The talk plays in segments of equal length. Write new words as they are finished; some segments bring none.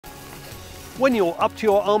When you're up to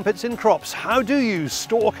your armpits in crops, how do you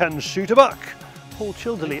stalk and shoot a buck? Paul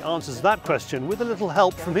Childerley answers that question with a little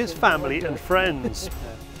help from his family and friends.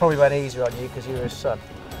 Probably went easier on you because you were his son.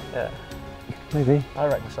 Yeah. Maybe. I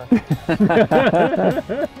reckon so.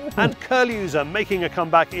 And curlews are making a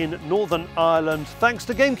comeback in Northern Ireland thanks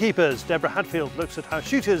to gamekeepers. Deborah Hadfield looks at how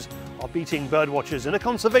shooters are beating birdwatchers in a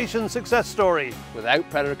conservation success story. Without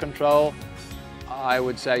predator control, I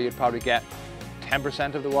would say you'd probably get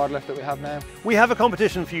 10% of the wildlife that we have now. We have a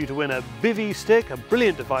competition for you to win a bivvy stick, a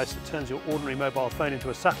brilliant device that turns your ordinary mobile phone into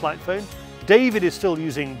a satellite phone. David is still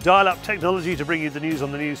using dial-up technology to bring you the news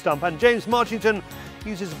on the news stump, and James Marchington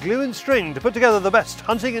uses glue and string to put together the best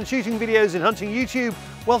hunting and shooting videos in hunting YouTube.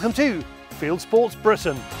 Welcome to Field Sports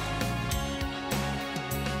Britain.